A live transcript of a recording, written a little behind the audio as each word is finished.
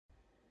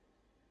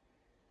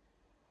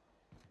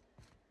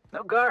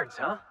No guards,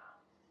 huh?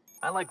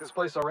 I like this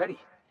place already.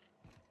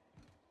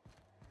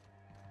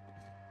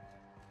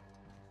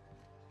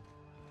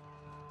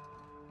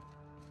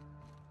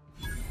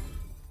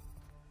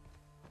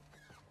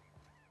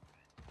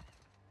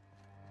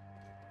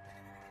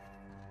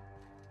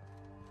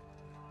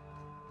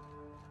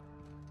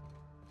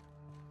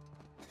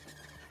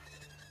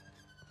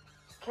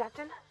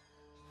 Captain,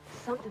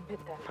 something bit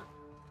them.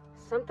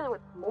 Something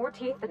with more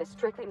teeth than is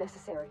strictly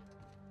necessary.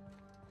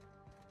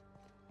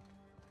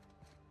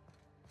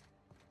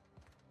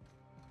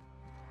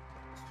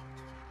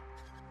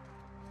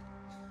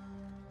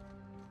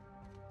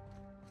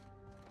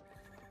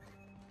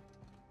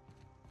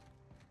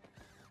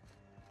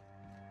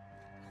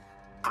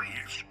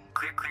 Please,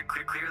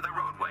 clear the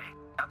roadway.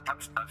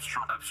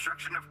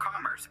 Obstruction of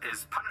commerce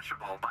is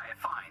punishable by a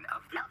fine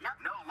of no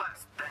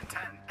less than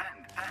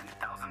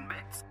 10,000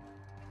 bits.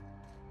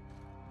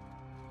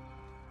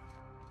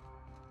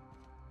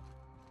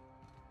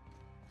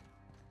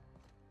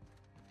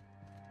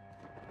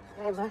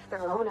 They left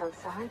their own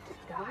outside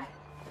to die?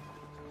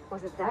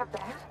 Was it that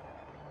bad?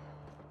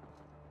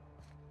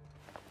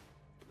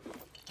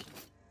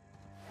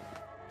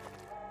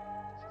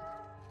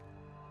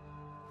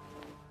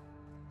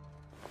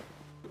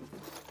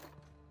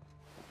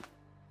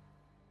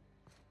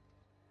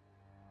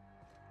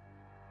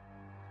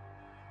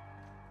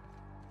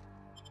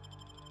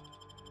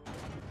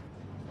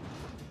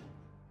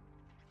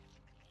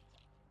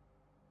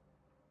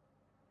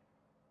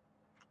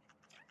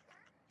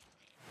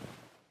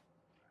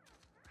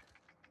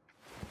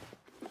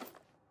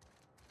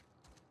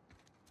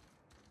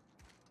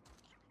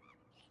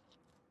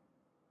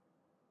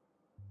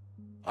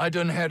 I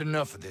done had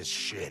enough of this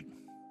shit.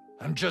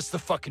 I'm just the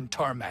fucking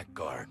tarmac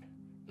guard.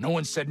 No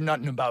one said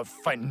nothing about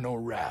fighting no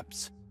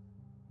raps.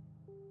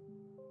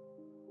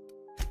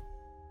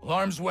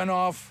 Alarms went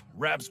off,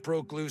 raps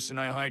broke loose, and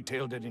I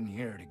hightailed it in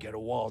here to get a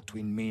wall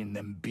between me and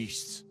them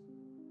beasts.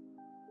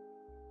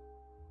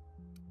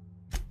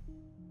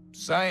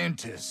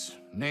 Scientist,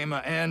 name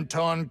of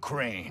Anton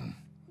Crane.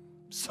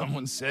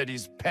 Someone said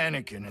he's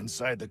panicking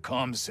inside the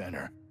comm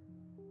center.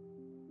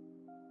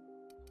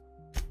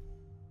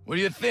 What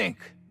do you think?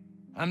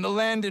 I'm the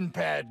landing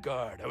pad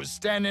guard. I was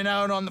standing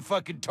out on the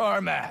fucking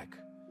tarmac.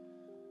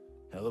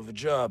 Hell of a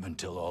job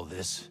until all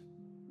this.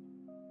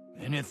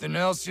 Anything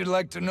else you'd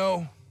like to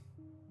know?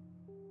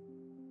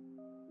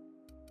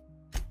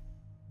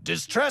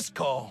 Distress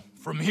call?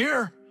 From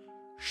here?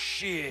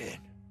 Shit.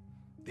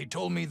 They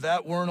told me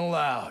that weren't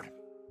allowed.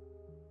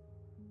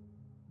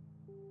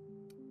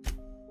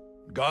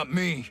 Got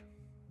me.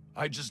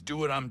 I just do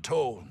what I'm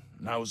told,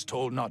 and I was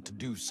told not to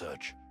do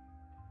such.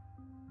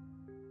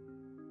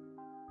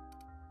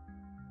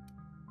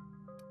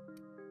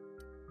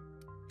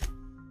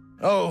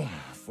 Oh,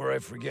 before I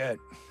forget,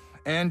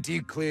 Auntie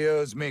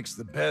Cleo's makes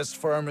the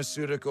best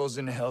pharmaceuticals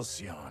in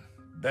Halcyon.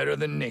 Better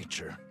than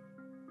nature.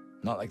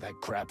 Not like that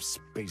crap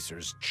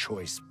Spacer's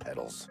Choice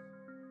peddles.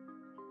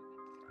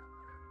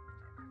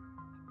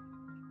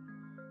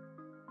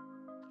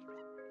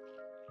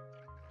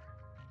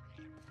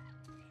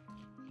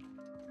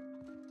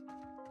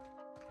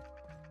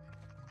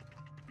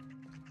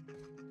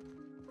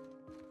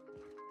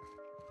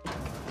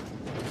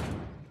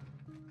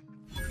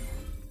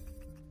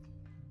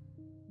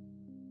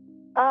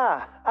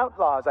 Ah,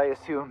 outlaws, I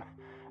assume.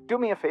 Do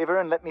me a favor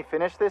and let me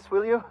finish this,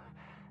 will you?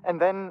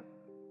 And then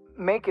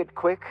make it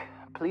quick,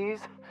 please.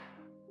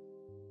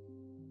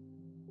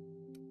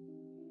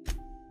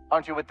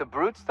 Aren't you with the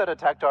brutes that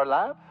attacked our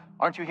lab?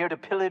 Aren't you here to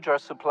pillage our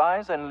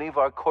supplies and leave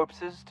our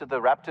corpses to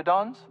the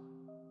raptidons?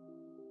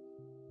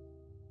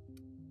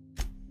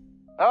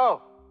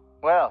 Oh,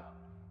 well,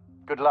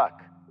 good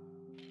luck.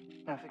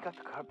 Now, if we got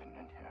the carbon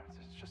in here,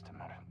 it's just a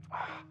matter of...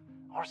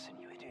 arson,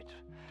 you idiot.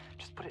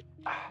 Just put it...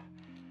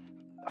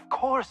 Of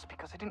course,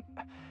 because I didn't...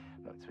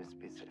 No, if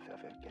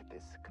I get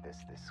this...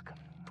 It's got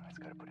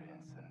to put it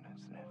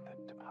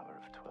in the power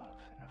of 12.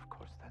 And of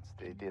course, that's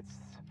the...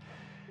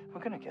 We're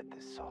gonna get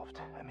this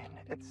solved. I mean,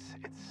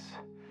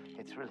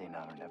 it's really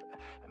now or never.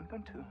 I'm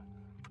going to...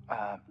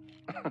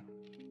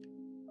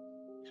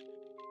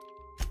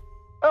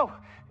 Oh,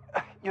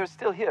 you're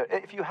still here.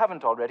 If you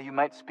haven't already, you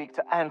might speak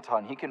to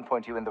Anton. He can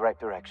point you in the right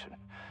direction.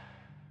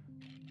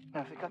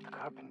 Now, if we got the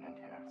carbon in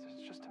here,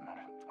 it's just a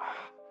matter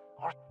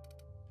of...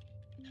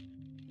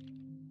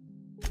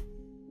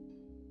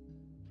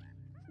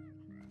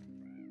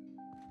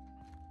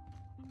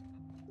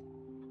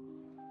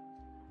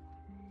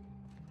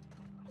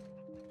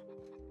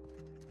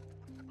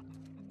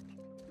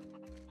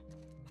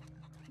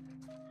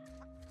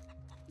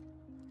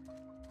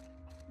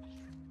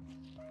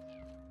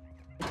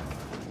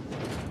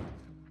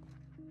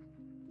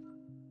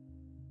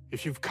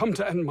 If you've come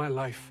to end my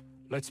life,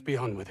 let's be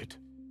on with it.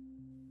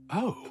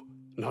 Oh,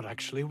 not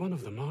actually one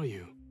of them, are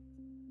you?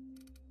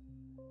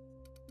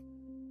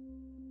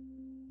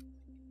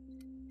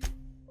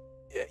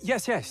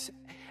 Yes.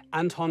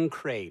 Anton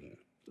Crane,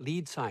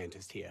 lead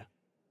scientist here.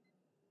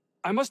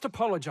 I must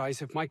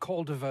apologize if my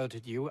call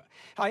diverted you.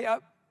 I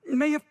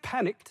may have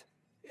panicked.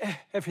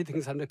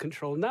 Everything's under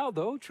control now,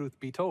 though, truth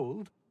be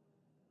told.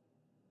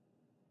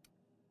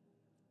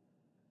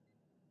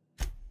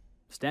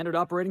 Standard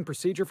operating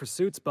procedure for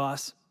suits,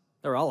 boss.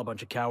 They're all a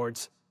bunch of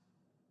cowards.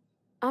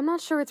 I'm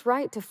not sure it's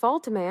right to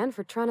fault a man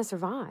for trying to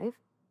survive.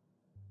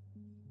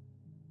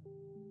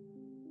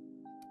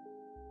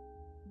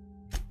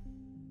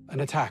 An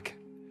attack.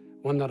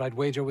 One that I'd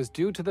wager was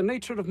due to the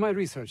nature of my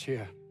research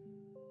here.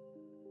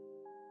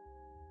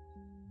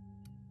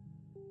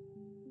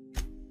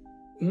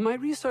 My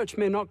research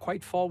may not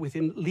quite fall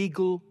within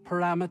legal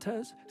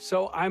parameters,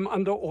 so I'm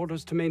under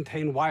orders to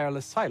maintain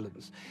wireless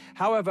silence.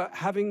 However,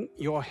 having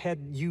your head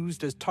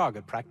used as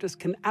target practice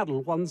can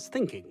addle one's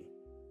thinking.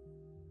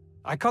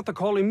 I cut the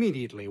call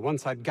immediately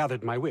once I'd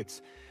gathered my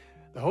wits.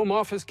 The Home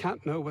Office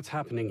can't know what's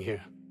happening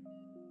here.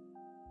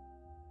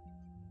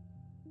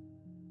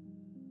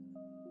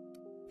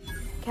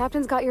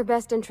 Captain's got your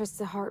best interests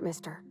at heart,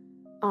 mister.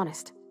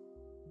 Honest.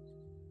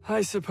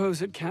 I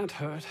suppose it can't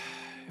hurt.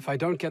 If I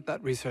don't get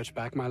that research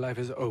back, my life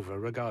is over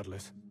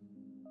regardless.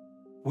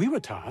 We were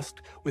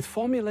tasked with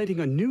formulating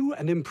a new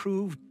and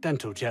improved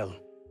dental gel.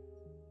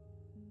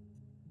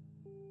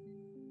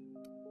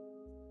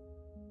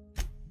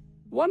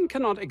 One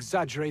cannot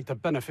exaggerate the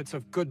benefits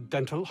of good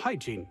dental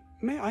hygiene.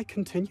 May I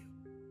continue?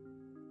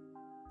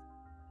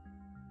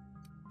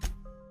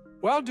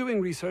 While doing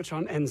research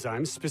on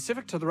enzymes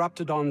specific to the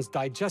Raptidon's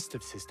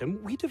digestive system,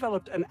 we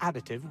developed an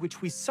additive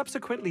which we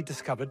subsequently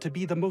discovered to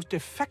be the most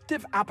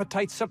effective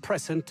appetite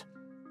suppressant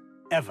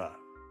ever.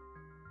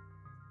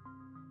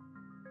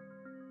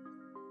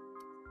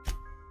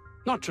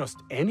 Not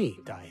just any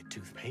diet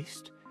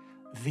toothpaste,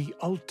 the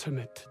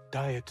ultimate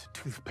diet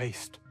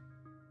toothpaste.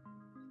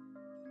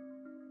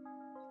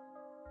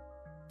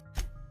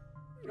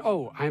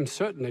 Oh, I'm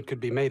certain it could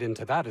be made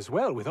into that as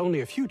well, with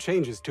only a few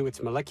changes to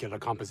its molecular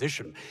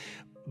composition.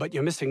 But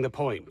you're missing the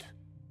point.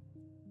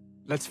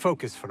 Let's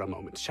focus for a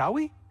moment, shall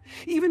we?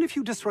 Even if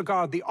you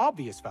disregard the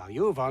obvious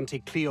value of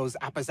Auntie Cleo's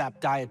Appazap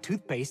diet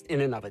toothpaste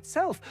in and of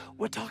itself,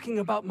 we're talking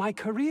about my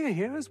career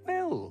here as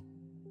well.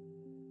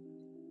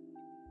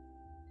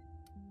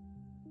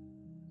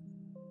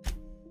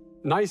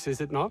 Nice,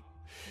 is it not?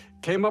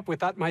 Came up with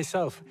that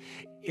myself.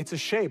 It's a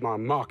shame our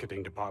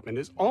marketing department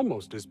is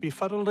almost as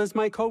befuddled as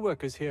my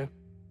co-workers here.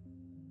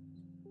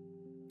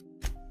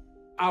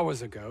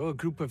 Hours ago, a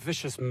group of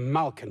vicious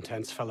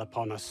malcontents fell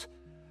upon us,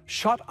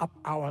 shot up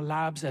our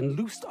labs and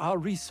loosed our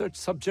research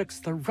subjects,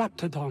 the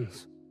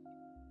Raptidons.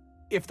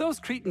 If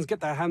those cretins get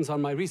their hands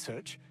on my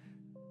research,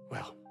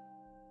 well,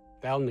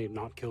 they'll need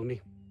not kill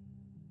me.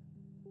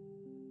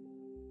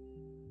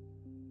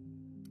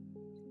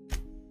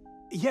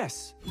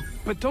 Yes,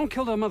 but don't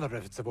kill their mother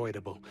if it's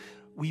avoidable.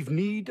 We've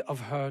need of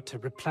her to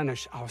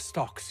replenish our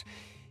stocks.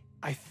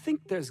 I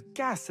think there's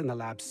gas in the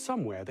lab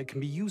somewhere that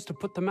can be used to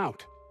put them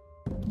out.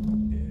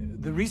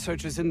 The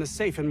research is in the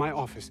safe in my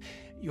office.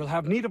 You'll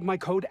have need of my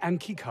code and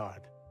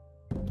keycard.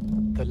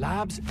 The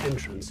lab's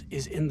entrance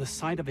is in the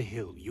side of a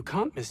hill. You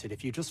can't miss it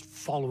if you just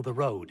follow the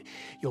road.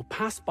 You'll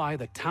pass by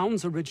the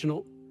town's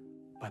original...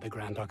 by the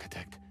Grand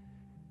Architect.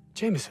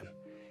 Jameson.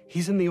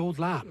 He's in the old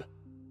lab.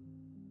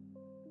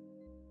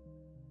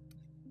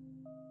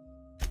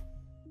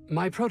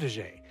 My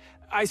protege.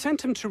 I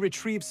sent him to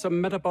retrieve some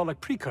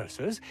metabolic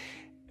precursors,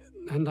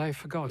 and I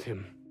forgot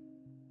him.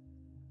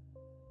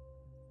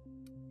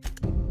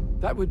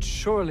 That would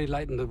surely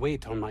lighten the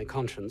weight on my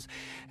conscience,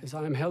 as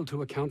I am held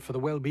to account for the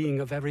well-being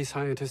of every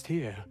scientist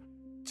here.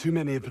 Too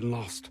many have been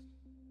lost.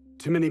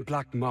 Too many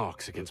black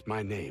marks against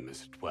my name,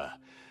 as it were.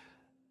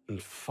 And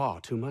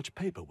far too much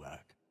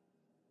paperwork.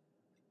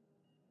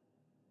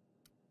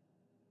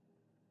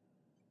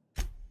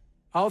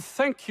 I'll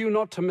thank you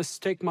not to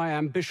mistake my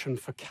ambition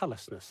for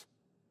callousness.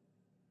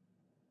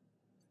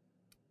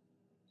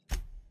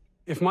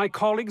 If my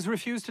colleagues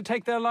refuse to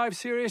take their lives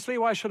seriously,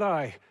 why should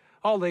I?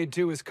 All they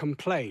do is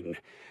complain.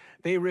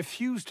 They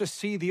refuse to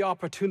see the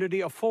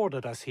opportunity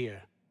afforded us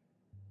here.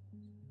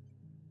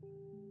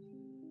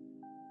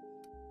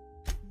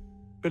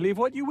 Believe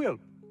what you will,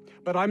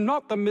 but I'm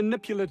not the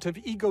manipulative,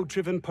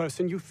 ego-driven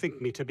person you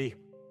think me to be.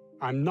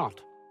 I'm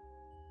not.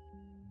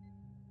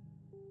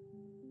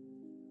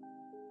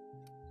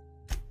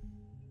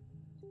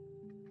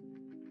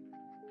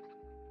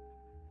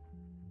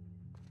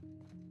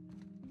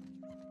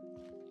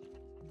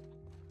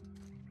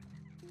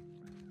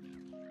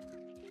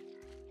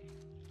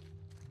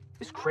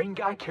 This Crane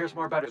guy cares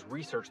more about his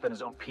research than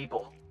his own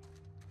people.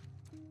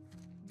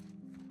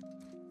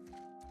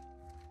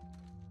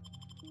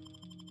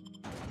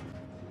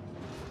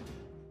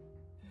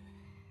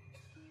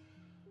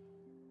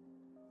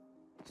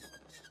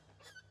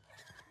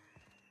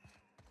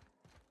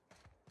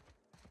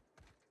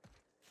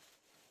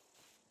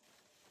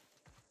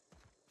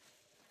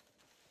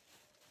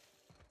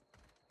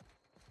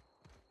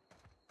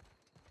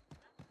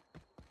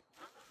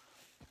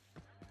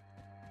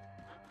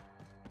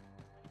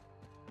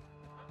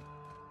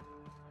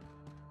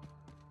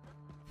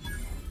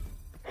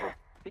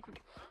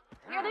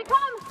 Here they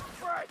come!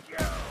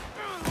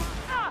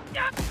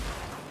 Down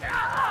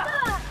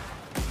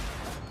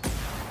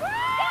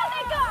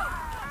they go!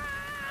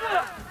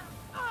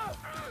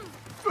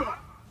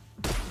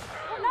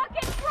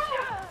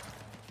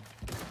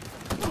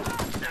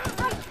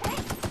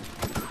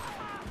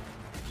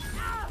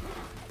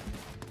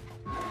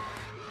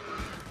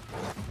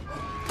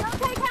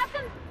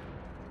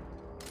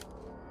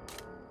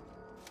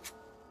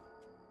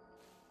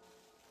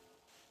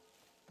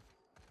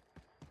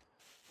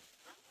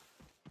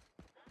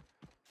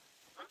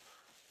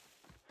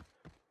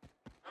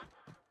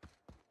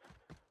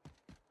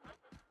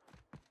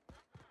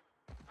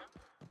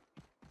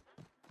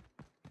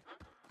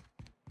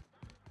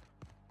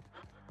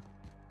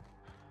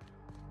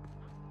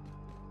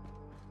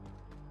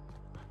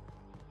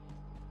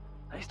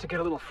 Nice to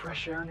get a little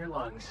fresh air in your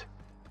lungs.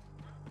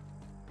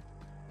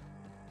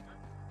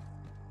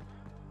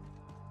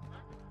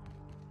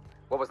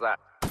 What was that?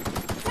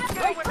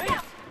 Hey, with me!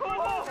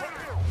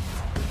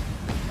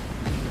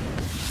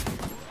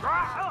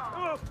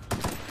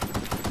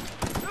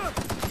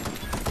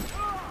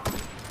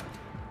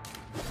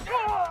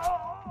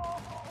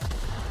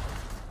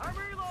 I'm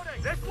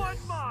reloading! This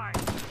one's mine!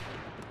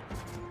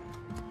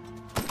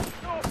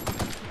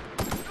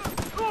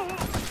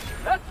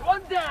 That's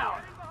one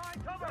down!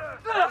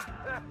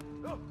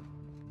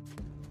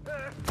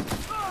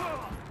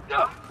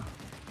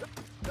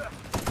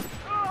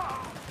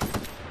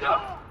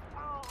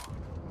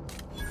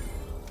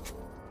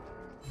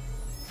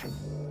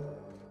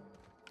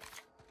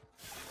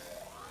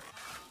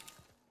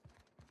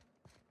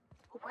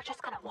 We're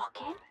just gonna walk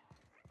in?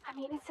 I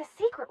mean, it's a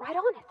secret right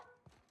on it.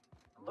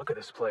 Look at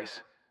this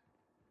place.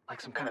 Like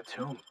some kind of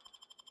tomb.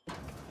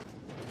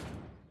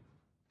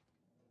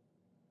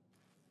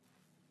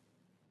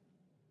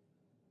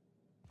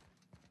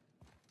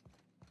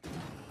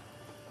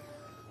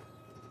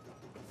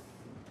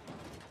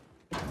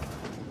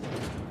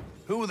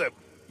 Who the...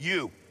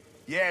 You.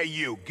 Yeah,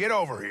 you. Get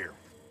over here.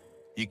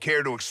 You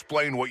care to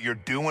explain what you're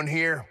doing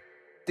here?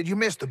 Did you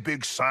miss the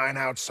big sign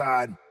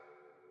outside?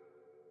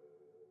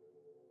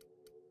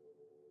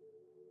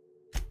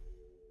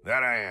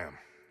 That I am.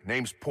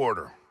 Name's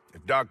Porter.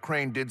 If Doc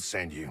Crane did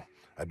send you,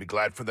 I'd be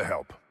glad for the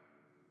help.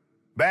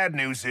 Bad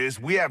news is,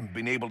 we haven't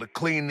been able to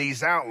clean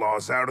these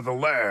outlaws out of the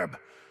lab.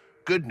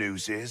 Good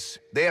news is,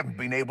 they haven't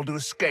been able to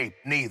escape,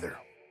 neither.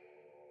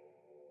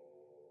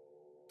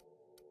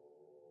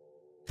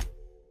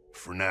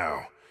 For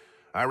now,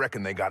 I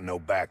reckon they got no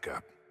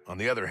backup. On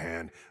the other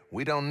hand,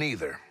 we don't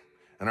neither.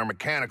 And our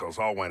mechanicals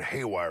all went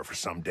haywire for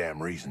some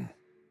damn reason.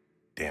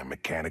 Damn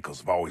mechanicals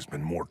have always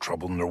been more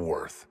trouble than they're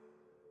worth.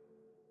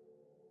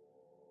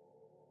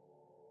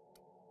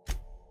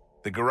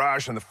 The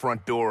garage and the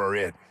front door are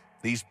it.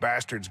 These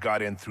bastards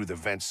got in through the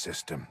vent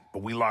system,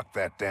 but we locked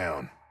that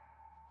down.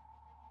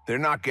 They're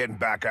not getting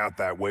back out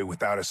that way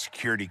without a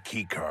security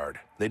keycard.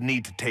 They'd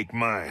need to take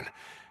mine.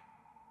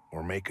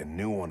 Or make a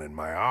new one in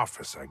my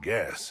office, I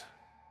guess.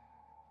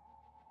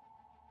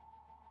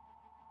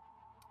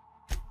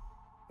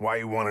 Why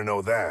you want to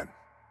know that?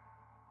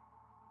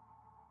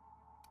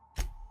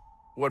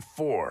 What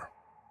for?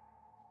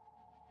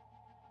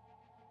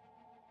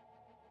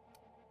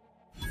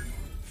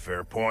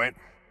 Fair point.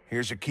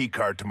 Here's a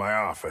keycard to my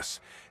office.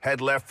 Head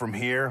left from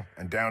here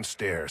and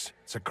downstairs.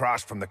 It's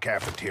across from the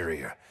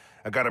cafeteria.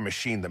 I got a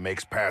machine that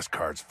makes pass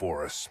cards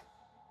for us.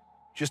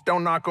 Just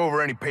don't knock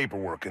over any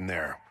paperwork in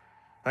there.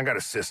 I got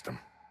a system.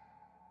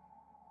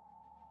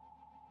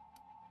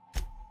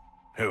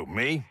 Who,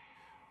 me?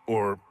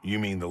 Or you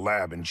mean the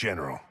lab in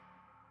general?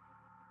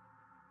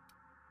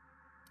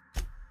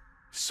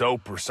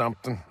 Soap or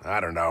something?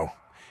 I don't know.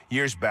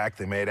 Years back,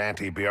 they made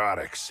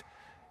antibiotics.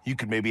 You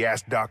could maybe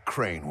ask Doc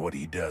Crane what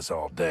he does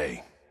all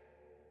day.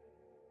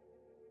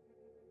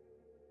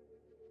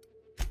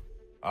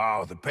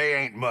 Oh, the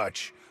pay ain't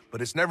much,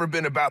 but it's never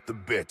been about the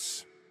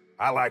bits.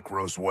 I like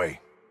Roseway.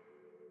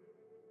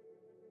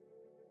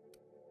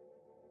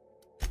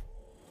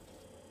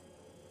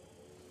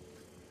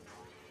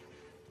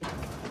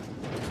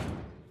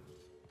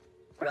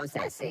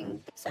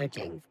 Processing.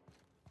 Searching.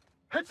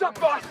 Heads up,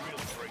 boss!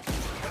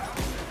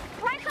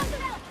 Try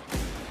something else!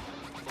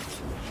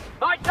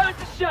 My time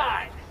to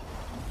shine!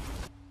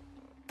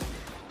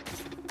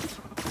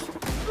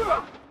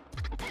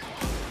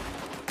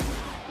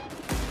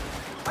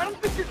 I don't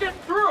think you're getting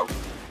through!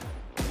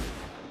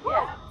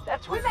 Yeah,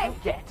 that's what you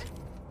get.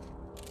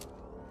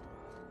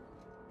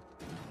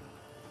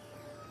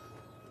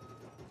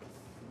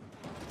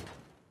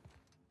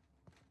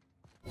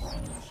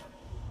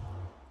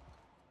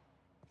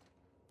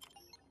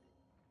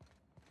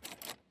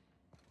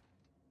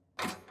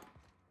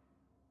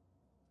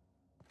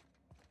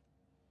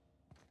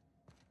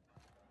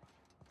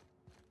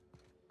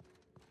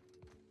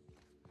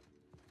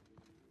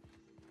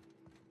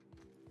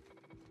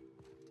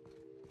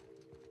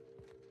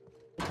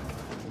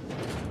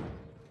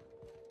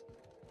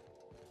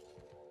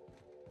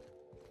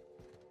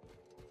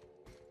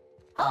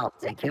 Halt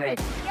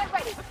security. Get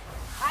ready.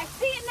 I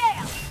see it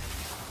now.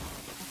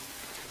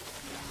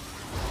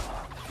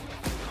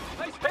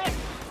 Nice hit!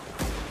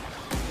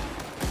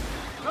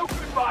 No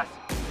good, boss.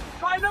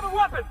 Try another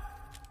weapon!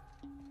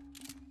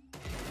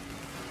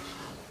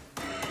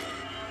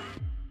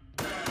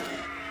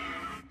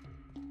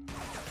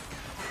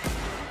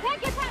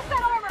 Can't get past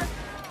that armor.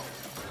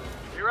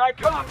 Here I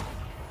come!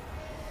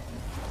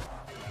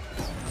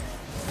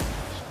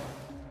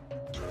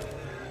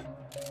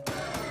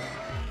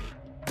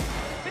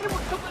 Hit him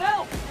with something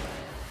else!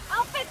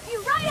 I'll fix you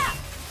right up.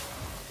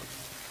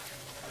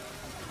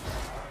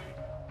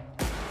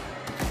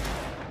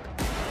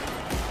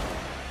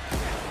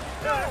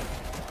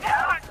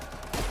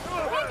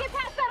 Can't get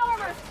past that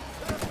armor.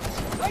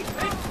 Nice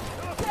hit!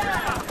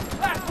 Yeah!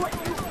 That's what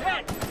you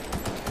get!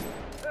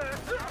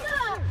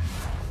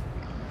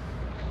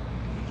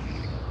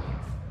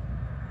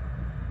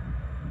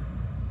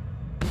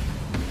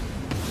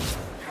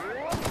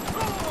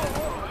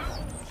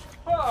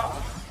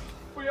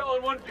 All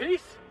in one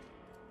piece?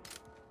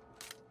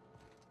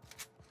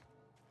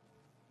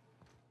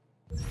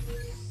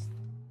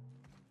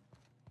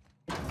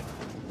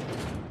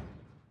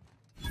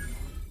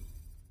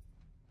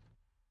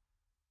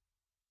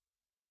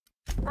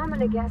 I'm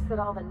gonna guess that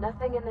all the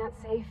nothing in that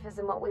safe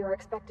isn't what we were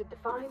expected to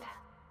find.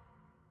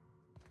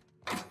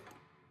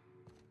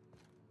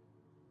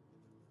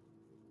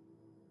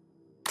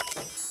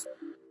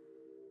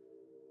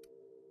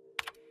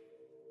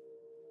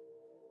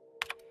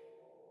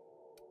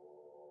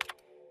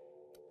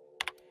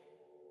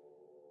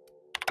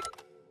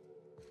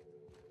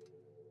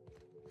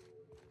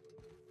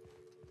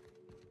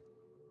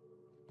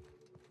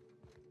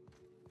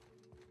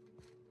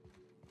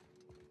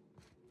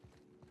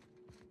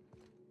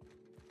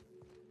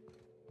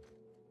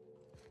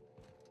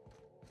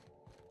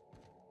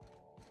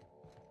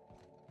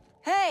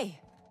 Hey!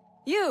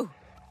 You!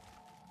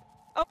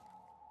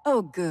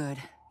 Oh, good.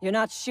 You're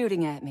not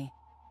shooting at me.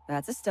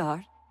 That's a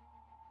start.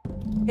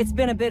 It's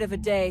been a bit of a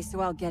day, so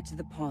I'll get to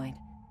the point.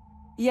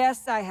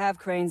 Yes, I have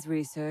Crane's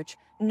research.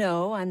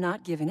 No, I'm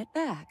not giving it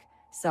back.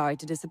 Sorry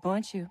to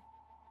disappoint you.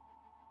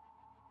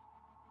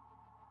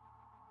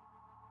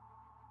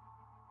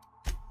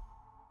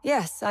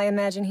 Yes, I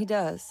imagine he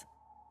does.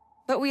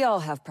 But we all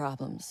have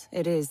problems.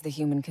 It is the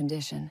human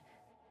condition.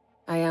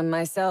 I am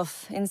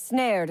myself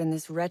ensnared in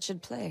this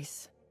wretched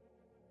place.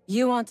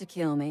 You want to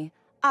kill me.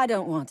 I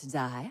don't want to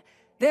die.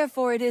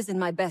 Therefore, it is in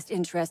my best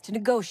interest to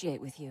negotiate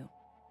with you.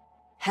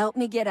 Help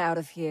me get out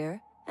of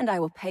here, and I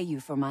will pay you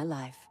for my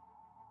life.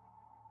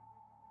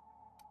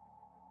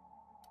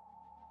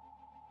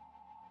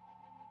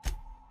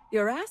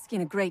 You're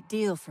asking a great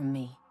deal from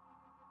me.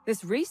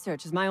 This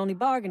research is my only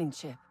bargaining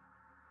chip.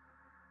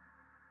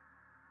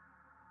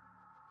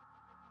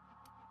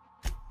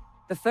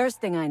 The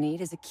first thing I need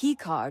is a key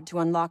card to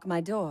unlock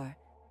my door.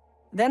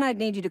 Then I'd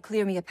need you to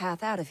clear me a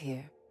path out of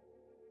here.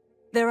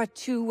 There are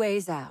 2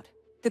 ways out.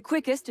 The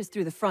quickest is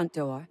through the front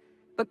door,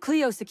 but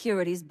Cleo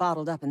security's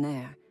bottled up in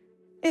there.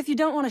 If you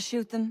don't want to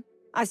shoot them,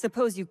 I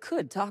suppose you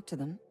could talk to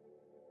them.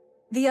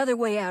 The other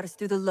way out is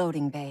through the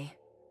loading bay,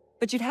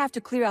 but you'd have to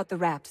clear out the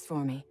wraps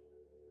for me.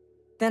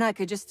 Then I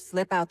could just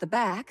slip out the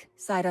back,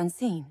 sight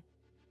unseen.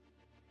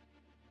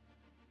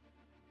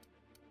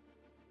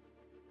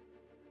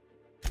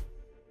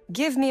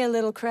 Give me a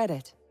little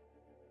credit.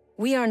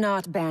 We are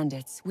not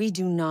bandits. We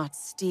do not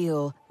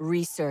steal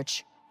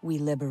research. We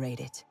liberate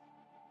it.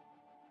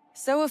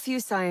 So a few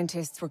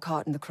scientists were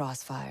caught in the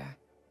crossfire.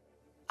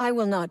 I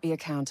will not be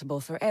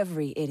accountable for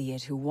every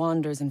idiot who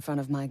wanders in front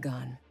of my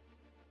gun.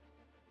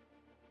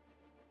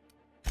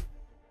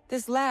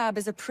 This lab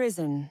is a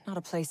prison, not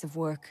a place of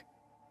work.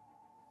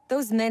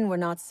 Those men were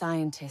not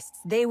scientists.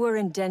 They were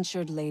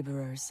indentured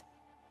laborers.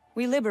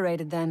 We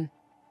liberated them.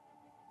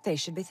 They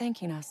should be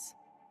thanking us.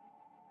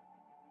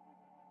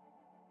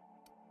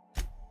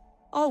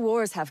 All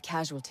wars have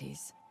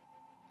casualties.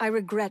 I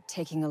regret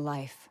taking a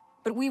life,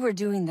 but we were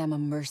doing them a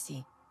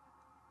mercy.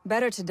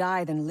 Better to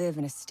die than live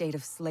in a state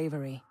of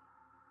slavery.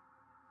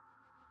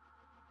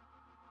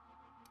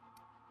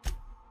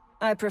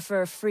 I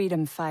prefer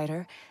freedom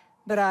fighter,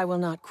 but I will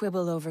not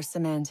quibble over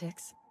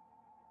semantics.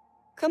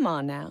 Come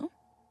on now.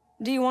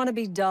 Do you want to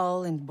be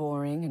dull and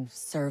boring and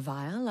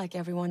servile like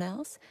everyone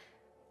else?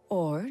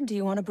 Or do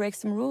you want to break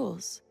some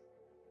rules?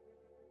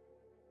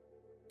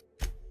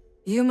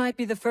 You might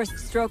be the first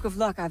stroke of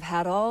luck I've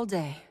had all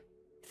day.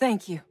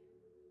 Thank you.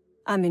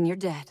 I'm in your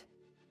debt.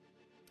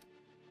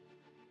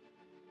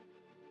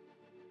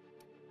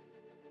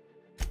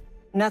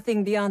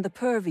 Nothing beyond the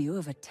purview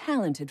of a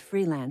talented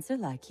freelancer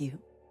like you.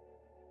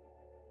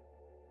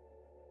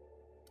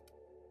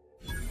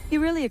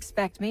 You really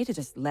expect me to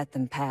just let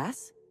them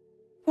pass?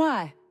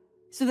 Why?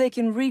 So they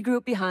can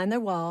regroup behind their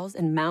walls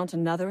and mount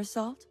another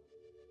assault?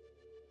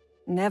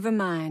 Never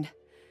mind.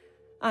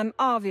 I'm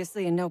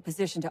obviously in no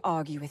position to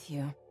argue with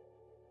you.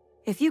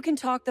 If you can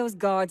talk those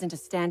guards into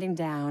standing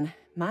down,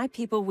 my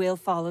people will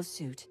follow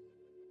suit.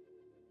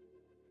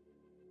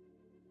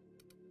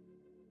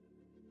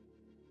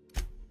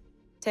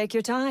 Take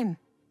your time.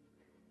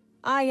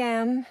 I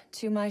am,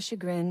 to my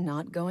chagrin,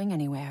 not going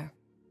anywhere.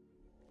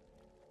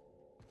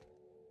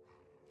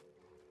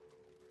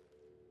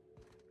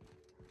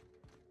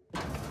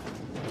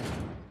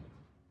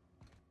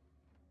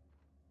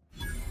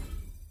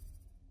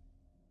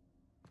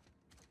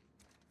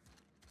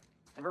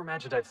 Never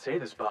imagined I'd say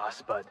this,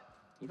 boss, but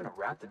even a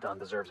Raptidon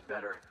deserves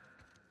better.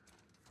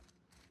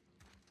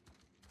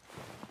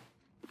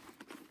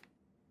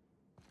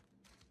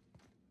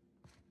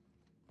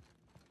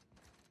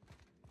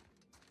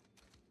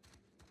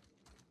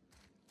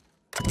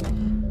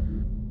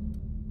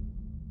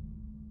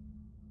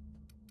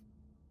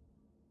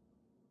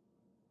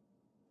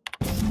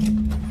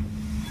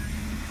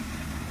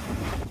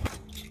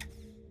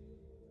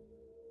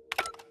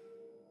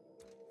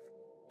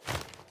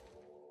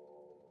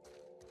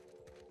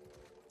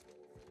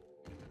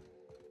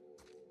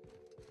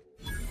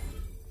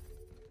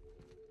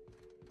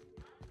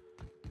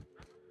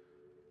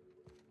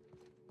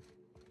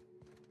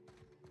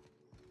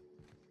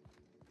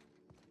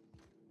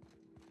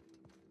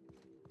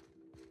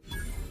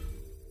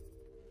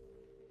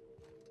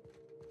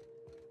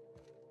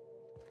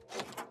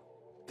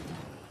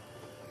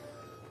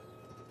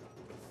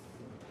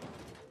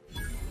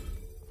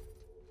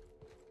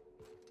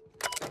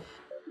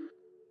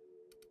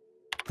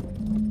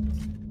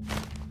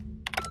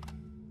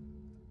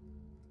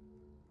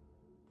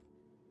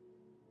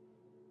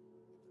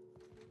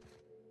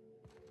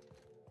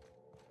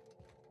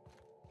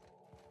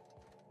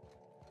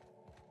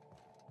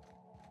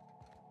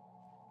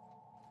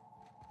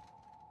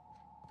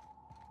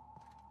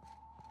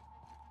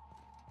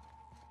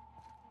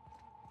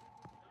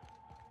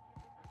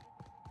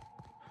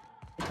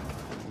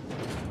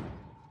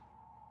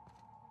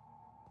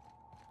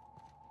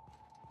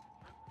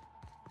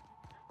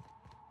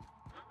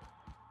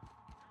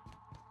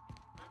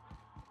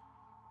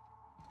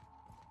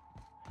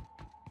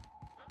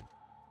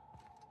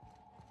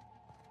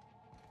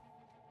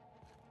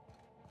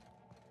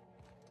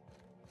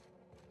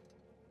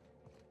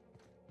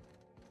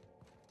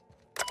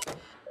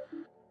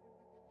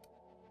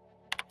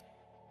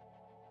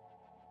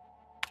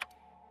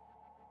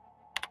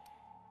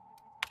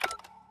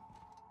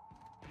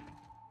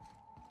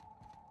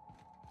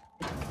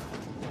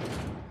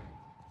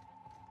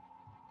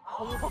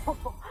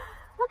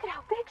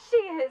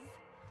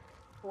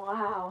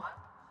 Wow.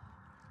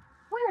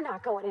 We're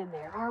not going in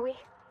there, are we?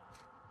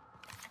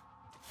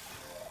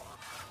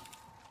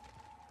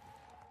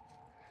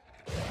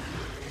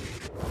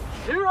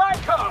 Here I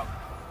come!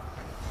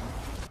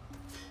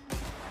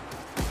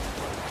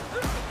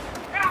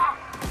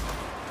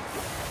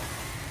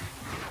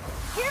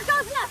 Here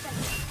goes nothing!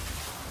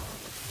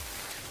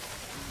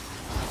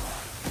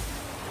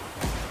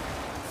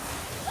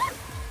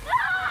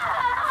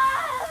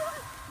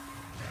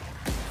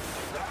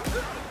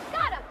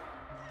 Got him!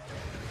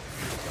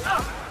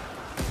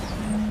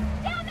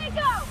 Down they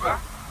go!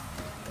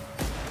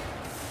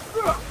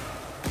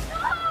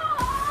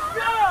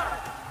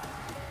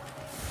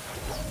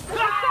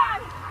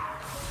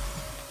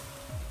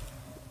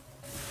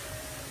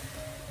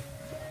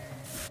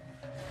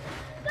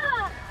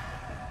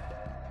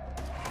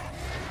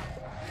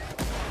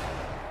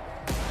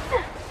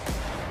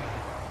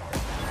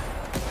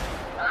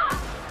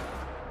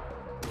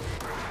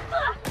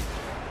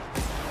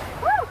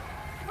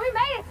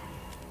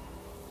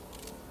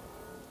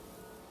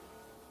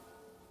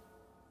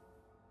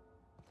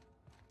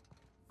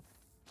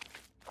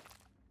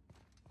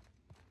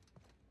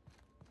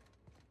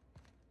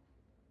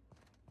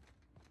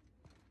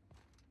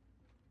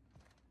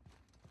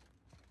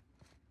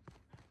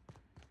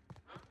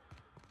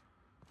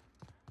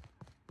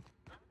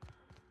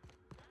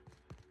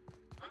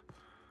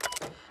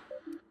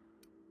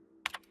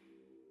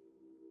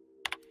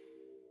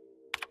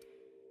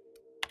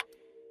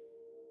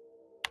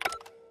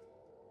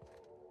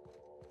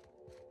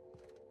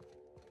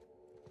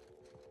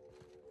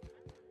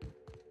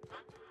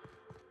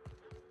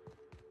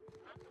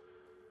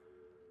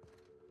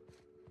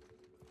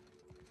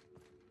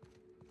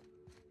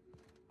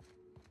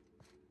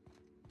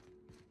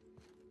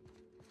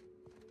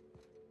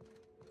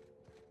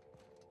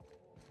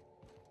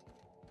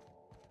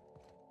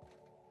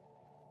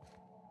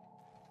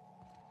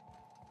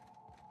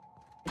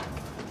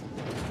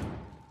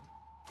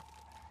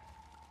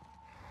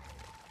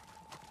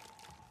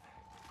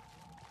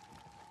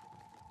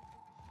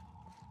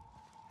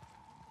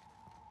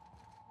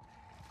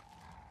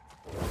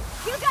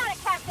 You got it,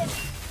 Captain!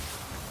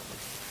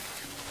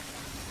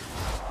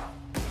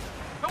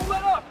 Don't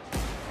let up!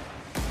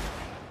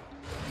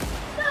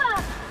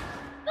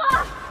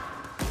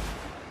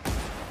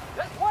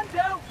 That's one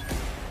down!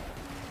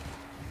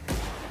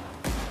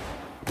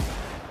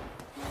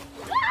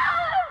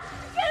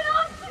 Get it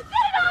off!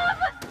 Get it off!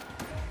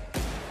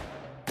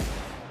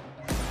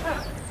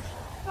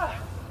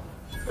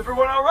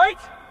 Everyone all right?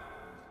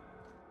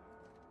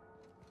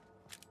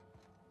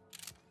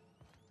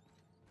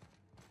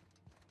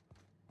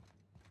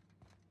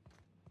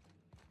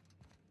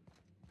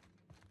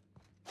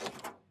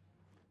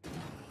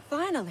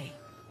 Finally.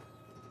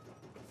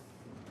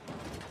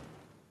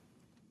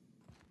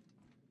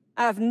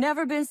 I've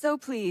never been so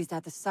pleased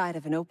at the sight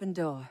of an open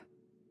door.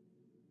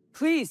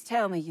 Please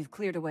tell me you've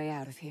cleared a way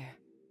out of here.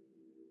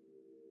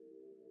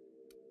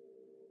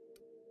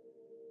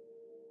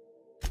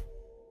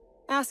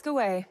 Ask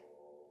away.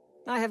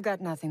 I have got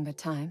nothing but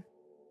time.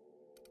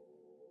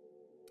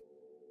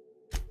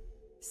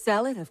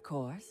 Sell it, of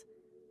course.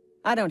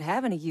 I don't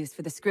have any use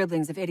for the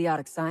scribblings of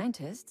idiotic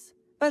scientists,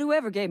 but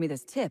whoever gave me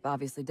this tip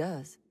obviously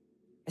does.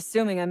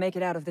 Assuming I make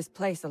it out of this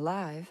place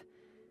alive.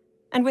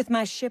 And with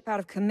my ship out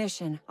of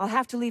commission, I'll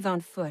have to leave on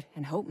foot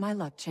and hope my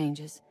luck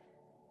changes.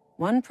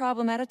 One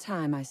problem at a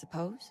time, I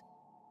suppose.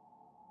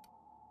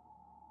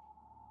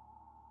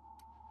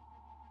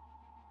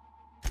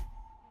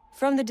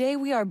 From the day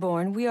we are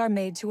born, we are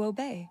made to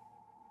obey.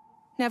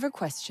 Never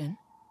question,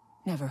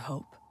 never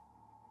hope.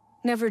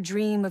 Never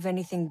dream of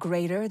anything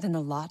greater than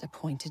the lot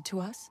appointed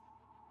to us.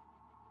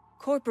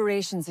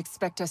 Corporations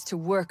expect us to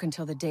work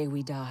until the day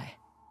we die.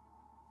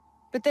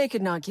 But they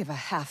could not give a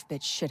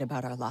half-bit shit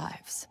about our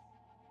lives.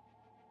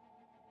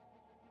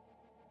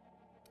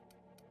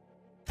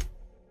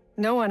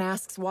 No one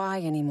asks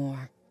why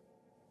anymore.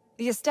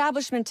 The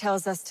establishment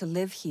tells us to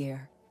live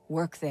here,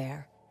 work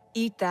there,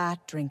 eat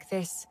that, drink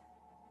this.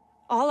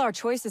 All our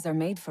choices are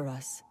made for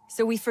us,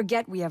 so we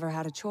forget we ever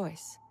had a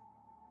choice.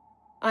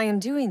 I am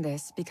doing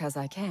this because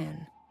I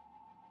can.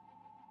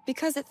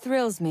 Because it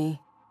thrills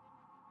me.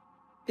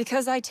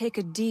 Because I take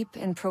a deep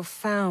and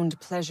profound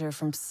pleasure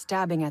from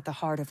stabbing at the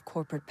heart of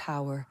corporate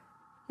power,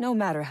 no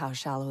matter how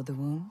shallow the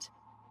wound.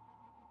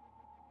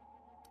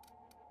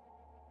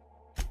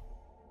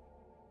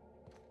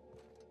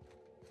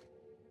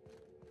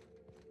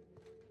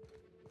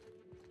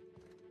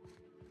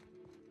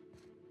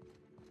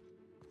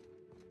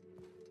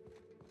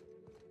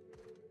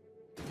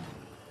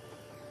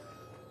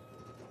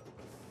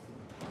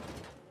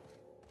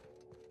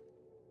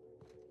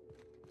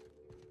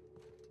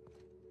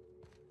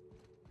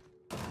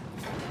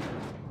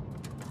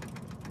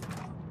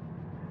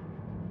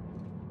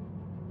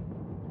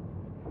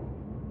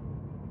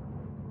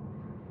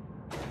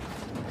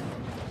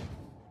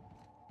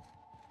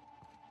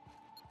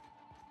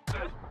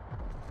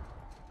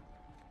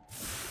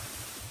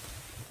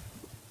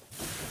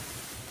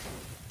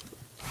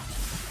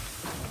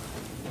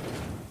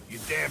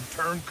 Damn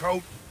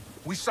turncoat.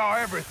 We saw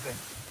everything.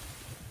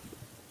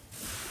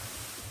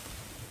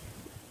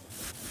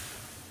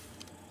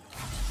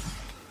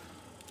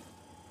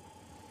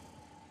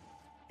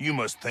 You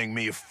must think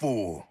me a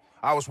fool.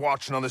 I was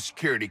watching on the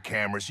security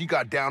cameras. You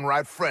got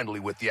downright friendly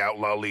with the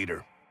outlaw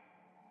leader.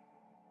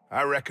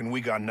 I reckon we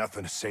got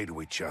nothing to say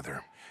to each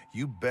other.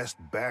 You best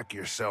back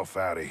yourself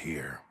out of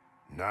here.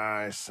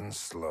 Nice and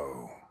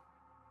slow.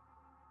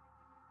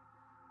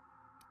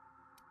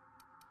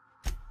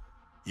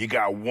 You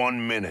got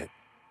 1 minute.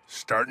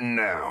 Starting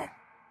now.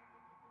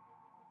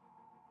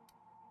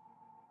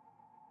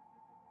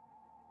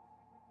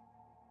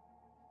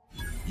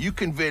 You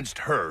convinced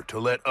her to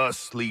let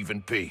us leave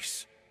in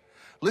peace.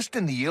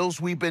 Listing the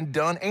ills we've been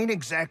done ain't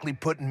exactly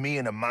putting me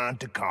in a mind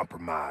to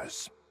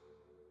compromise.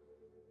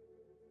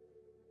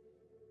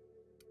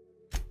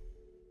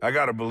 I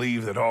gotta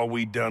believe that all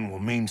we done will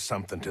mean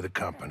something to the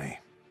company,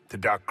 to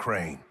Doc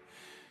Crane.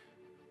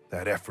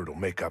 That effort will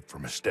make up for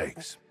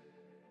mistakes.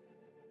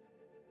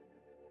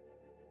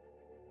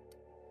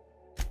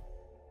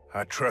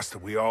 I trust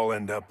that we all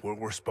end up where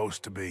we're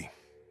supposed to be.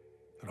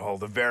 That all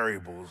the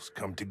variables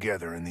come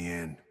together in the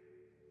end.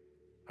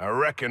 I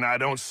reckon I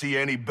don't see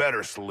any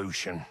better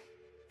solution.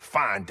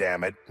 Fine,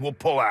 damn it. We'll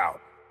pull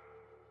out.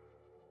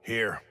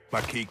 Here,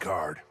 my key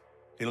card.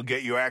 It'll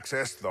get you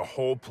access to the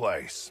whole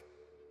place.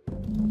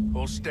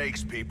 Full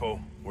stakes,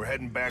 people. We're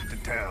heading back to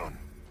town.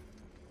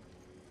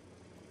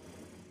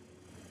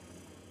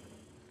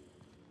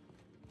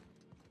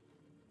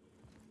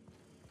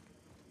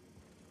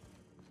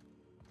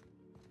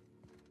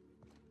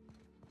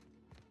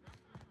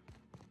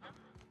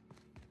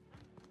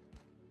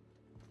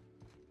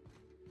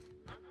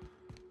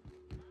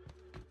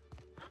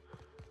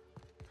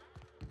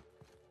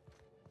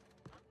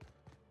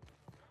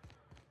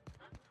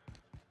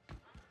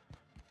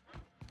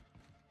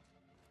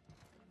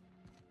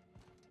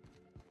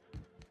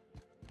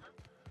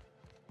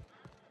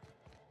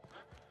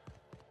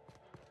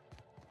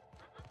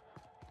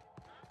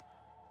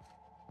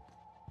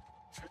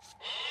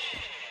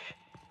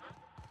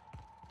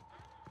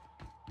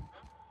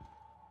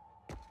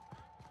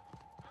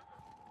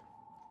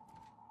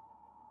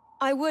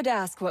 I would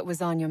ask what was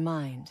on your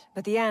mind,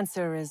 but the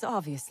answer is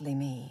obviously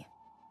me.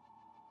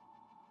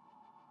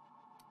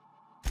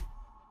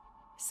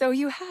 So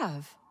you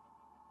have.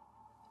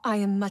 I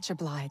am much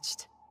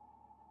obliged.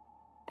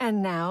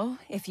 And now,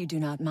 if you do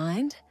not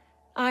mind,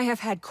 I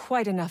have had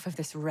quite enough of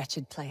this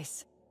wretched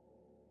place.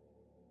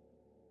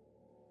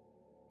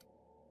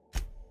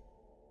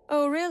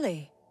 Oh,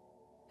 really?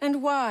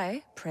 And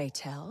why, pray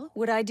tell,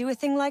 would I do a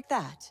thing like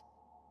that?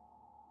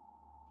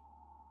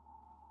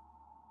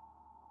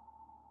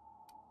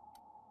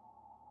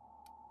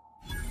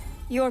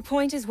 Your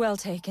point is well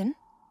taken.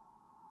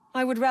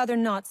 I would rather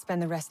not spend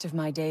the rest of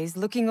my days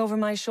looking over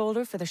my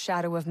shoulder for the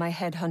shadow of my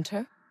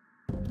headhunter.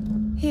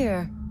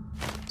 Here,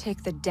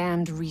 take the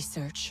damned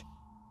research.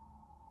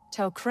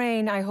 Tell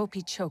Crane I hope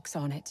he chokes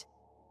on it.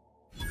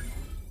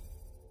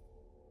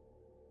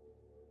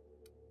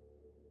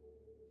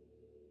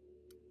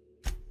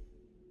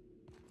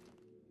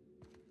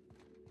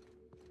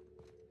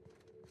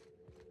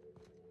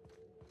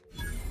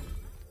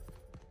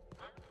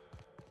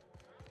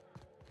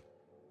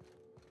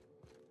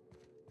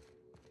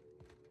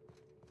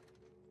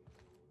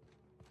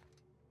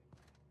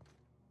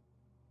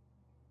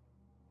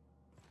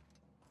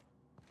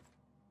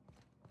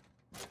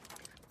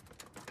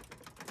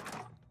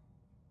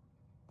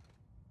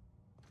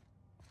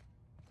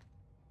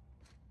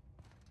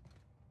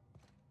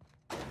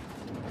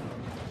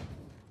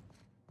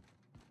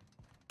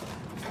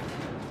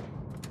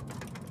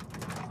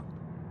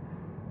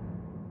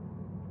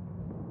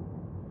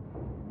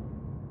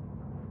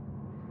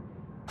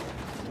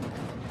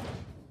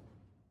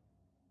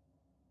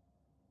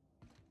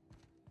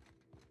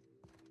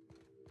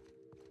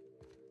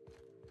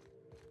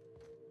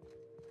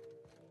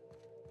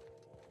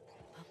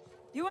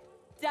 You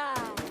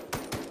die!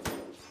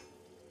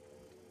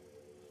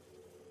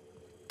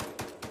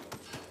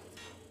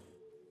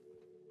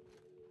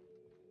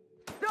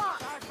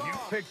 You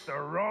picked the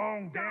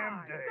wrong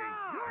damn day.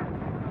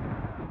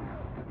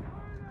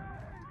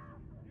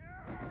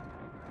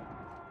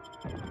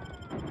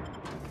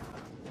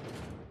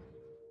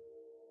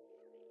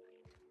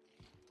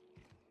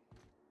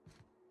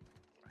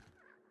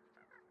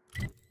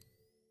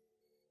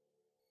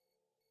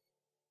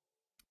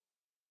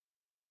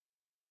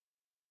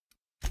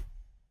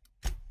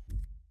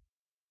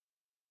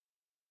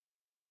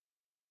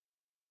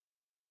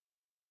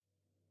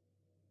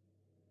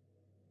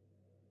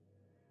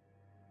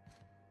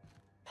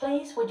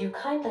 Please, would you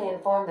kindly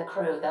inform the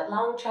crew that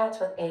long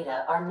chats with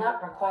Ada are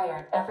not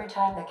required every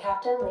time the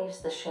captain leaves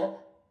the ship?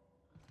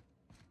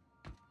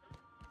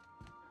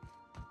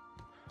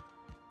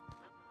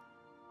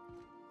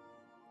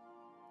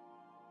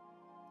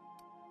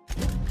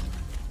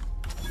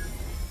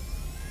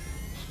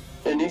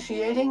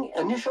 Initiating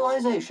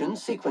initialization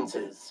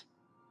sequences.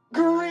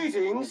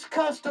 Greetings,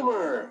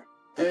 customer!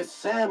 This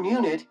SAM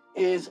unit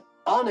is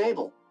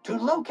unable to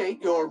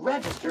locate your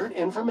registered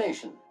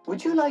information.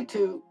 Would you like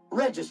to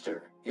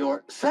Register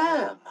your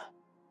Sam.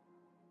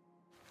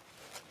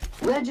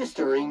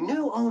 Registering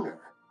new owner,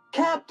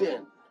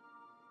 Captain.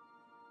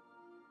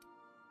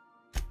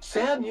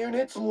 Sam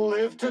units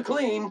live to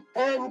clean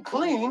and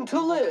clean to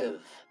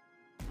live.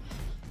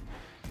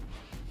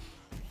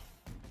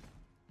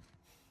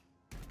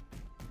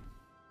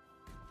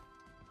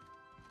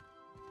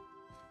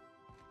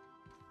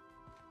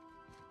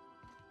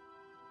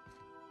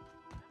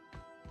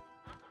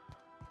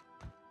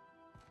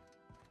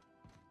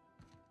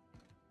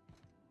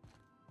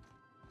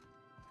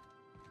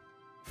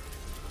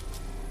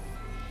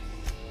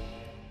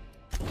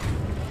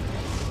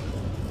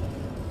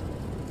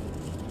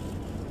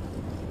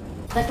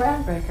 The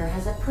groundbreaker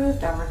has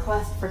approved our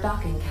request for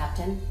docking,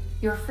 Captain.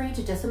 You're free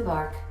to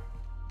disembark.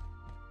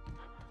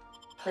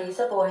 Please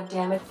avoid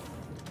damaging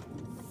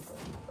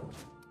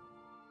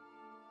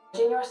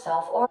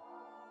yourself or...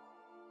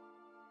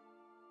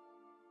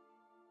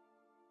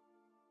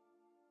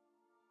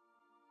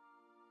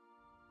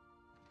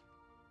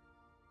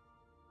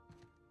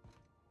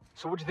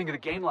 So what'd you think of the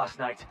game last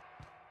night?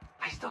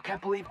 I still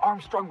can't believe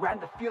Armstrong ran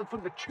the field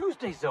from the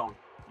Tuesday zone.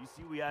 You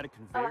see we had a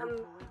conveyor?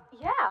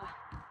 Yeah.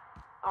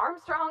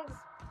 Armstrong's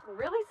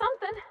really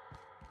something.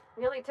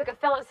 Nearly took a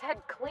fella's head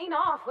clean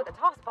off with a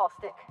tossball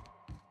stick.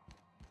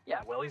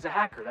 Yeah, well, he's a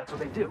hacker. That's what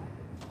they do.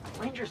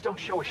 Rangers don't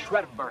show a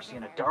shred of mercy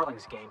in a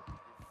Darlings game.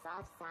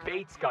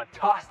 Bates got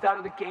tossed out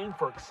of the game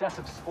for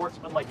excessive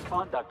sportsmanlike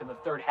conduct in the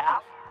third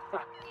half.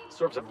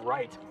 Serves him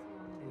right.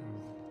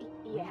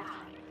 Yeah.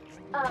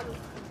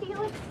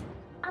 Felix,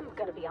 I'm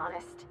gonna be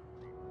honest.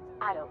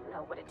 I don't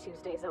know what a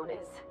Tuesday zone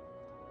is.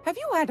 Have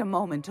you had a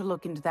moment to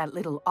look into that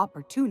little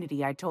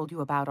opportunity I told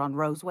you about on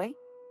Roseway?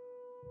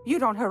 You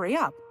don't hurry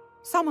up.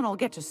 Someone will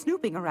get to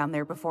snooping around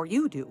there before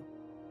you do.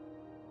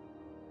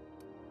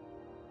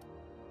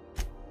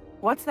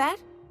 What's that?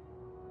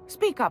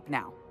 Speak up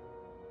now.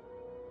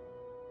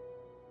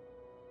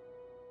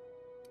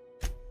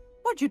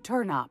 What'd you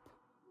turn up?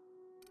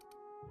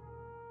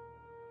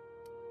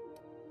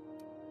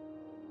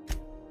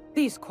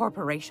 These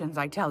corporations,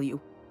 I tell you.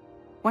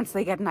 Once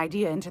they get an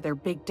idea into their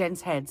big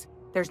dense heads,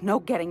 there's no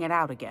getting it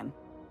out again.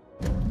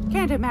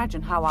 Can't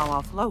imagine how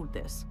I'll offload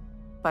this.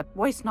 But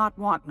waste not,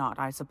 want not,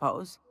 I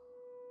suppose.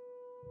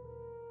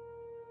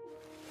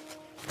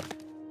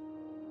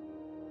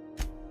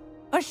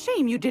 A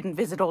shame you didn't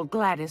visit old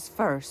Gladys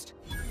first.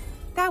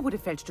 That would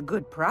have fetched a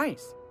good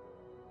price.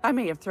 I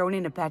may have thrown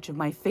in a batch of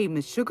my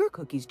famous sugar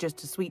cookies just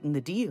to sweeten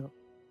the deal.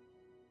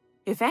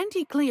 If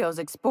Auntie Cleo's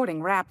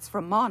exporting wraps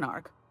from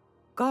Monarch,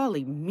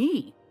 golly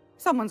me,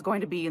 someone's going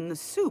to be in the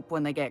soup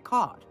when they get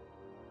caught.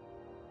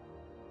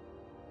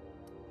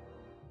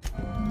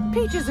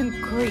 Peaches and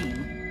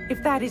cream,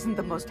 if that isn't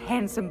the most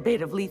handsome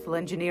bit of lethal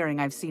engineering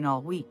I've seen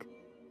all week.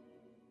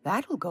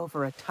 That'll go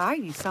for a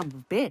tidy sum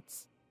of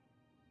bits.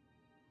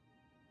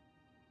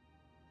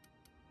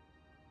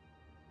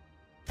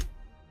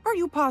 Are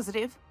you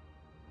positive?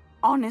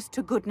 Honest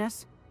to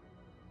goodness?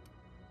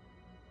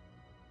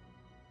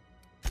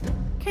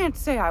 Can't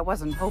say I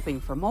wasn't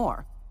hoping for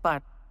more,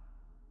 but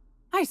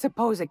I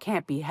suppose it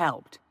can't be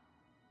helped.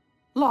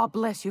 Law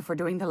bless you for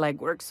doing the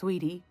legwork,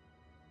 sweetie.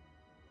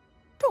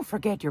 Don't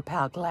forget your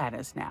pal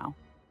Gladys now.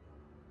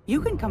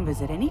 You can come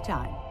visit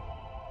anytime.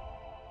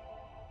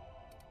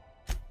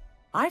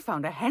 I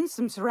found a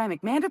handsome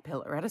ceramic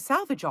mandapillar at a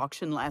salvage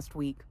auction last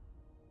week.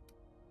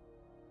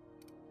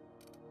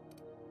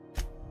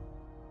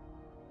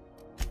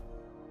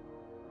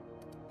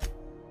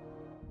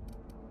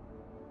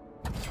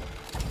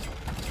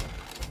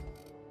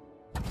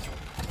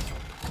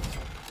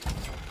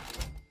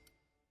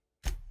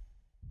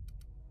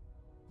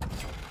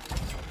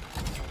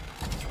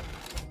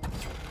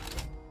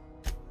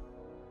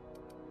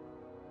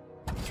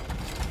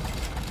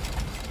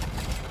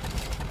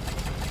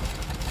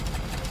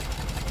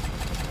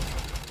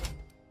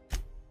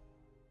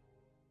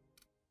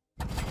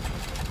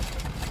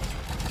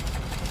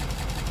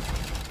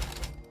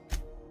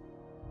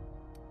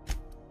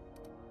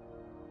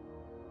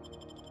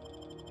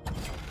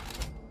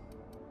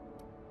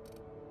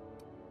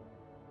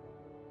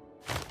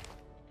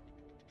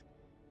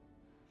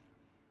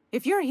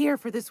 If you're here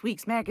for this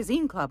week's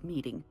magazine club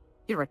meeting,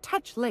 you're a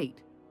touch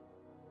late.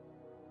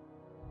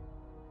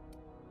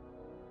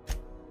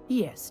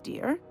 Yes,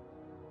 dear.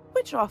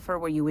 Which offer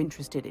were you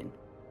interested in?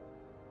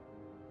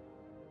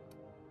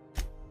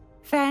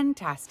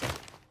 Fantastic.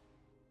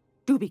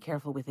 Do be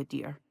careful with it,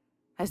 dear,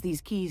 as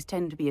these keys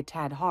tend to be a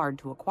tad hard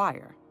to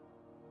acquire.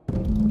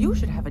 You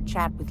should have a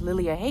chat with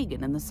Lilia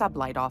Hagen in the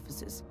Sublight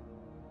offices.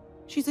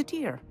 She's a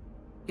dear.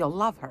 You'll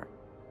love her.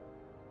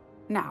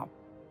 Now,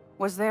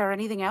 was there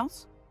anything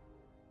else?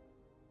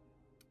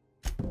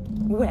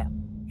 Well,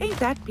 ain't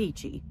that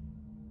peachy?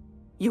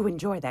 You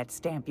enjoy that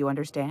stamp, you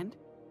understand?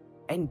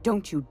 And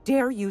don't you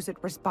dare use it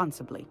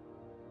responsibly.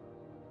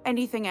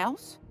 Anything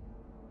else?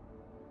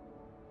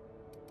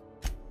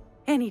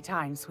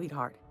 Anytime,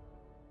 sweetheart.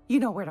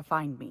 You know where to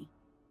find me.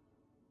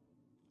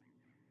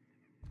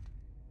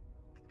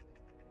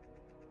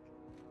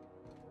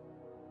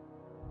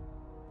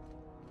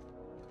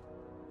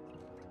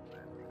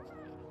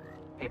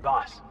 Hey,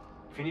 boss.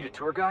 If you need a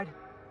tour guide,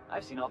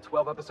 I've seen all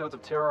 12 episodes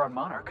of Terror on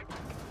Monarch.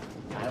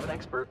 I have an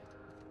expert.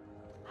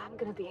 I'm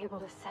gonna be able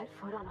to set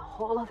foot on a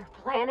whole other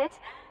planet?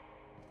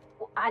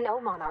 Well, I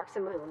know Monarch's a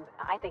moon,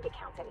 but I think it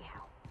counts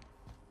anyhow.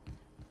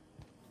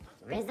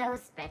 Rizzo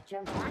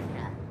Spectrum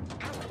Vodka.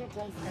 Aftertaste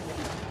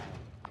original.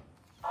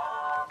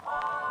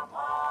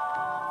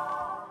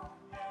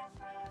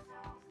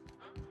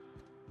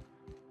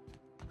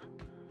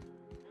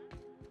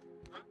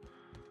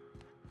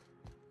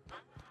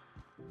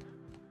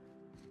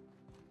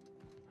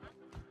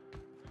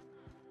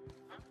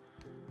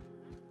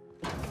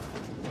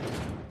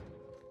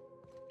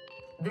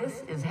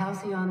 This is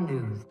Halcyon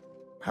News.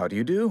 How do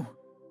you do?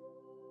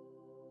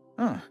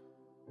 Ah,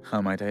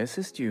 how might I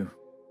assist you?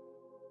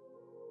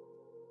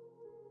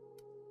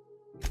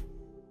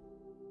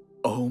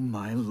 Oh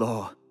my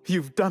law,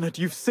 you've done it,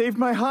 you've saved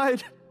my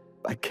hide!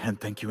 I can't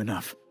thank you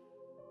enough.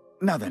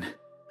 Now then,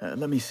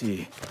 let me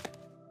see.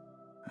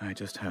 I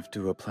just have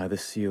to apply the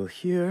seal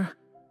here,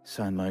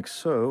 sign like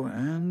so,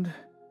 and...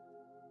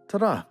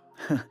 ta-da!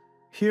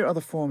 Here are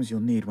the forms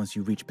you'll need once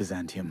you reach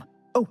Byzantium.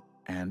 Oh,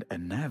 and a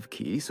nav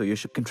key so your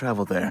ship can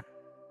travel there.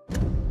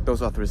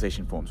 Those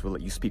authorization forms will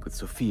let you speak with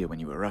Sophia when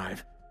you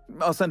arrive.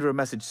 I'll send her a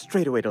message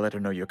straight away to let her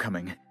know you're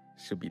coming.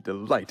 She'll be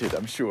delighted,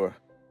 I'm sure.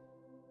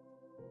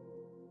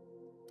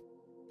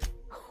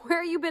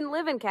 Where you been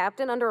living,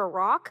 Captain? Under a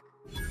rock?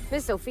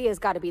 Miss Sophia's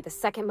got to be the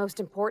second most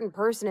important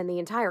person in the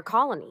entire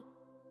colony.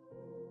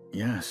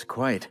 Yes,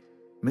 quite.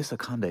 Miss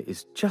Akanda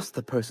is just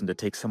the person to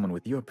take someone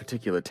with your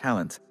particular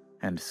talents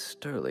and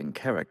sterling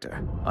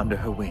character under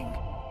her wing.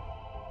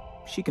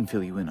 She can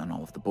fill you in on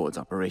all of the board's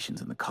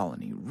operations in the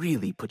colony,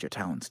 really put your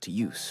talents to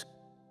use.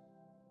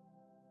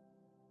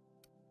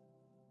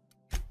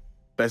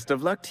 Best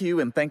of luck to you,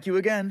 and thank you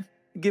again.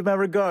 Give my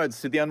regards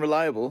to the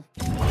Unreliable.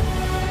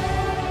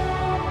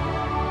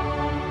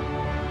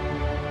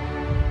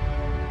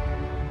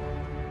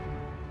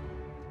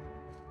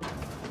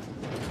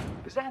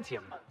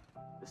 Byzantium,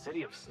 the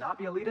city of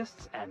snobby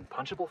elitists and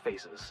punchable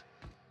faces.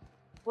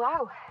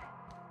 Wow.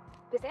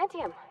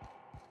 Byzantium.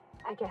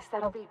 I guess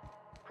that'll be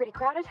pretty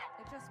crowded.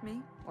 Just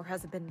me? Or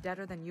has it been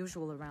deader than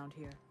usual around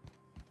here?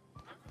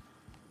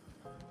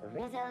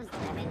 Rizzo's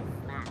lemon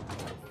slap.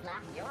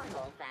 Slap your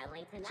whole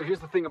family tonight. So here's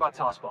the thing about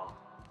tossball.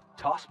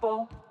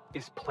 Tossball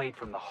is played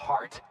from the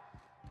heart.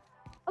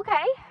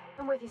 Okay,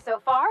 I'm with you so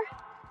far.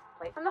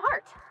 Play from the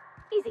heart.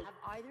 Easy.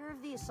 Have either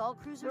of the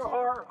assault cruisers... There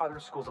are other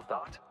schools of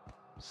thought.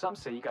 Some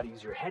say you gotta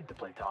use your head to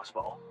play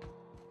tossball.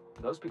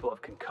 Those people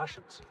have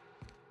concussions.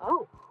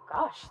 Oh,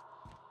 gosh.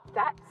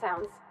 That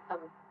sounds,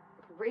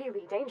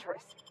 really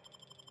dangerous.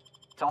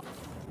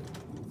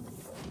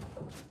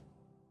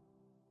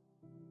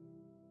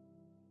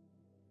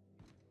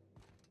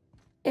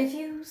 If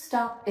you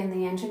stop in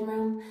the engine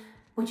room,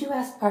 would you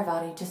ask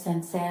Parvati to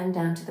send Sam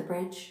down to the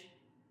bridge?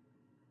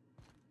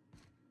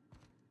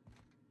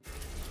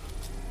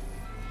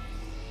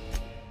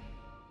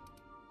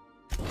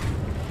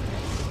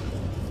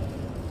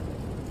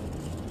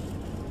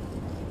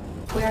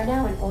 We are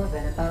now in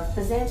orbit above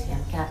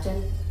Byzantium,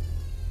 Captain.